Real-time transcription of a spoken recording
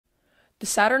The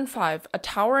Saturn V, a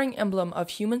towering emblem of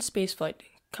human spaceflight,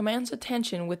 commands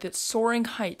attention with its soaring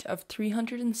height of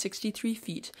 363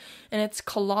 feet and its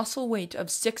colossal weight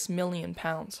of 6 million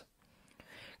pounds.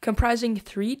 Comprising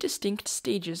 3 distinct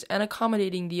stages and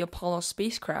accommodating the Apollo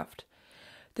spacecraft,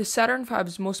 the Saturn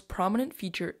V's most prominent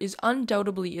feature is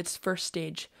undoubtedly its first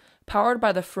stage, powered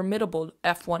by the formidable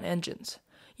F1 engines.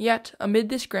 Yet, amid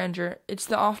this grandeur, it's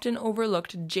the often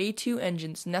overlooked J2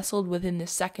 engines nestled within the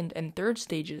second and third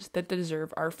stages that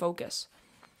deserve our focus.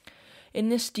 In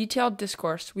this detailed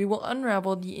discourse, we will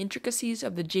unravel the intricacies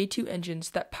of the J2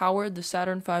 engines that powered the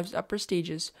Saturn V's upper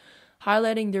stages,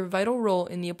 highlighting their vital role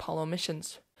in the Apollo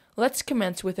missions. Let's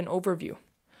commence with an overview.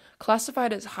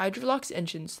 Classified as Hydrolox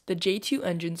engines, the J2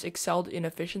 engines excelled in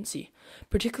efficiency,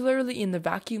 particularly in the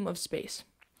vacuum of space.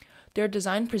 Their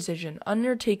design precision,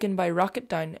 undertaken by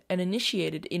Rocketdyne and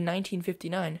initiated in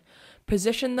 1959,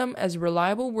 positioned them as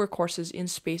reliable workhorses in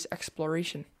space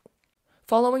exploration.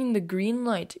 Following the green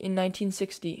light in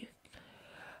 1960,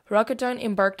 Rocketdyne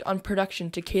embarked on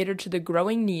production to cater to the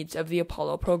growing needs of the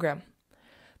Apollo program.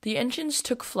 The engines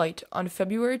took flight on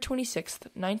February 26,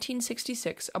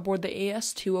 1966, aboard the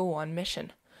AS-201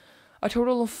 mission. A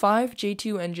total of 5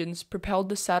 J2 engines propelled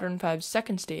the Saturn V's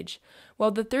second stage,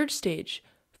 while the third stage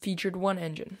featured 1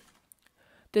 engine.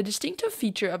 The distinctive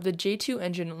feature of the J2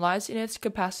 engine lies in its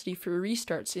capacity for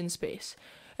restarts in space,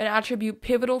 an attribute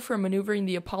pivotal for maneuvering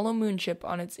the Apollo moonship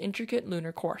on its intricate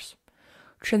lunar course.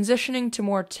 Transitioning to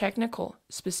more technical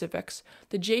specifics,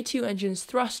 the J2 engine's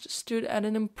thrust stood at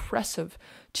an impressive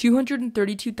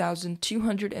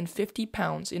 232,250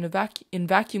 pounds in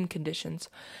vacuum conditions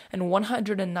and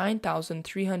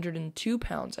 109,302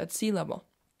 pounds at sea level.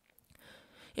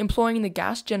 Employing the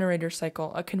gas generator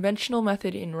cycle, a conventional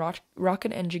method in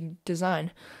rocket engine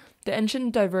design, the engine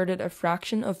diverted a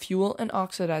fraction of fuel and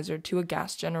oxidizer to a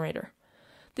gas generator.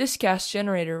 This gas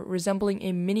generator, resembling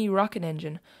a mini rocket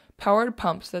engine, powered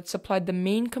pumps that supplied the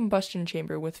main combustion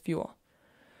chamber with fuel.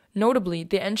 Notably,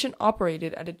 the engine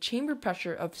operated at a chamber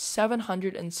pressure of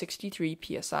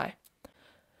 763 psi.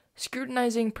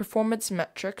 Scrutinizing performance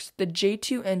metrics, the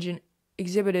J2 engine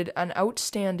exhibited an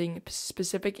outstanding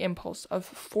specific impulse of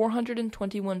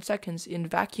 421 seconds in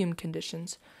vacuum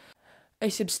conditions, a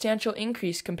substantial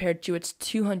increase compared to its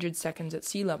 200 seconds at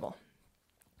sea level.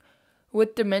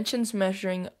 With dimensions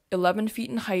measuring 11 feet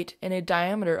in height and a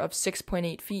diameter of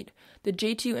 6.8 feet, the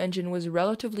J2 engine was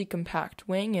relatively compact,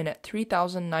 weighing in at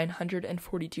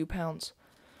 3,942 pounds.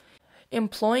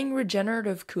 Employing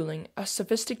regenerative cooling, a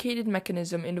sophisticated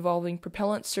mechanism involving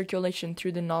propellant circulation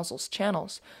through the nozzle's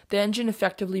channels, the engine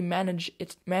effectively managed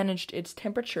its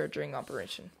temperature during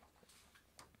operation.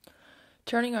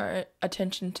 Turning our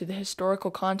attention to the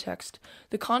historical context,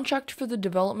 the contract for the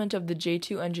development of the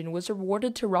J2 engine was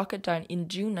awarded to Rocketdyne in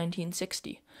June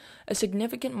 1960, a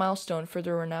significant milestone for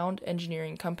the renowned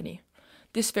engineering company.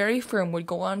 This very firm would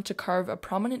go on to carve a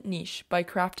prominent niche by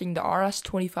crafting the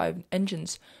RS-25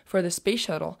 engines for the Space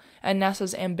Shuttle and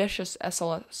NASA's ambitious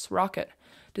SLS rocket,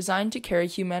 designed to carry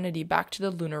humanity back to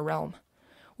the lunar realm.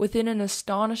 Within an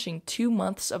astonishing 2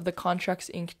 months of the contract's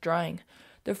ink drying,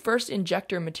 the first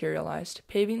injector materialized,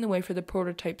 paving the way for the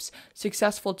prototype's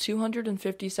successful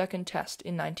 250-second test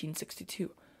in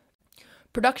 1962.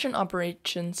 Production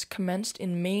operations commenced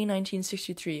in May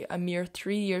 1963, a mere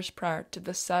 3 years prior to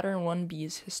the Saturn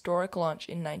 1B's historic launch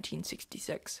in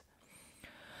 1966.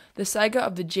 The saga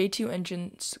of the J2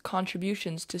 engine's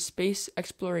contributions to space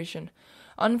exploration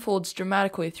unfolds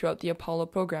dramatically throughout the Apollo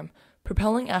program,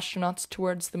 propelling astronauts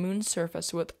towards the moon's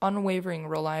surface with unwavering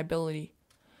reliability.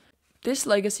 This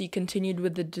legacy continued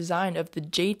with the design of the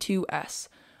J2S,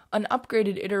 an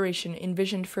upgraded iteration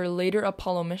envisioned for later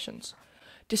Apollo missions.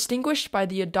 Distinguished by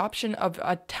the adoption of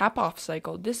a tap-off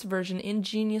cycle, this version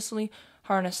ingeniously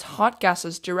harnessed hot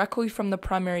gases directly from the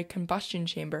primary combustion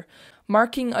chamber,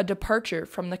 marking a departure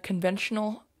from the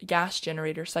conventional gas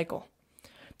generator cycle.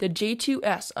 The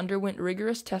J2S underwent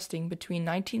rigorous testing between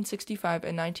 1965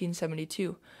 and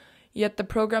 1972, yet the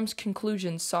program's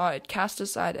conclusion saw it cast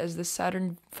aside as the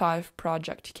Saturn V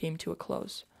project came to a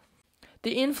close.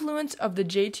 The influence of the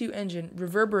J2 engine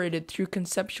reverberated through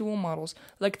conceptual models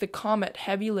like the Comet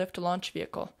heavy-lift launch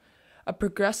vehicle, a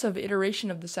progressive iteration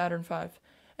of the Saturn V,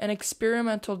 and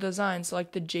experimental designs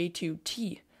like the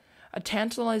J2T, a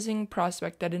tantalizing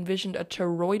prospect that envisioned a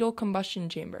toroidal combustion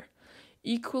chamber.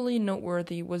 Equally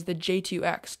noteworthy was the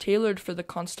J2X, tailored for the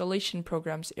Constellation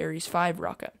program's Ares 5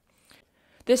 rocket.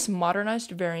 This modernized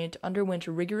variant underwent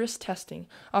rigorous testing,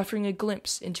 offering a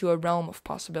glimpse into a realm of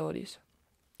possibilities.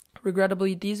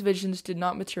 Regrettably, these visions did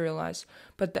not materialize,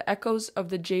 but the echoes of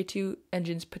the J2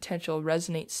 engine's potential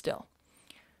resonate still.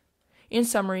 In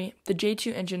summary, the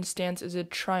J2 engine stands as a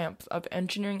triumph of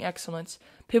engineering excellence,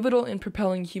 pivotal in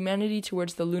propelling humanity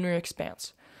towards the lunar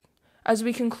expanse. As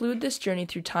we conclude this journey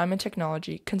through time and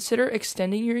technology, consider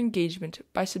extending your engagement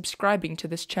by subscribing to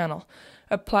this channel,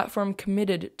 a platform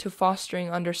committed to fostering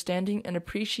understanding and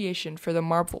appreciation for the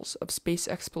marvels of space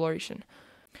exploration.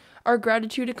 Our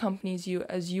gratitude accompanies you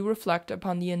as you reflect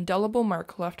upon the indelible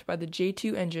mark left by the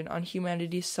J2 engine on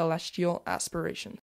humanity's celestial aspirations.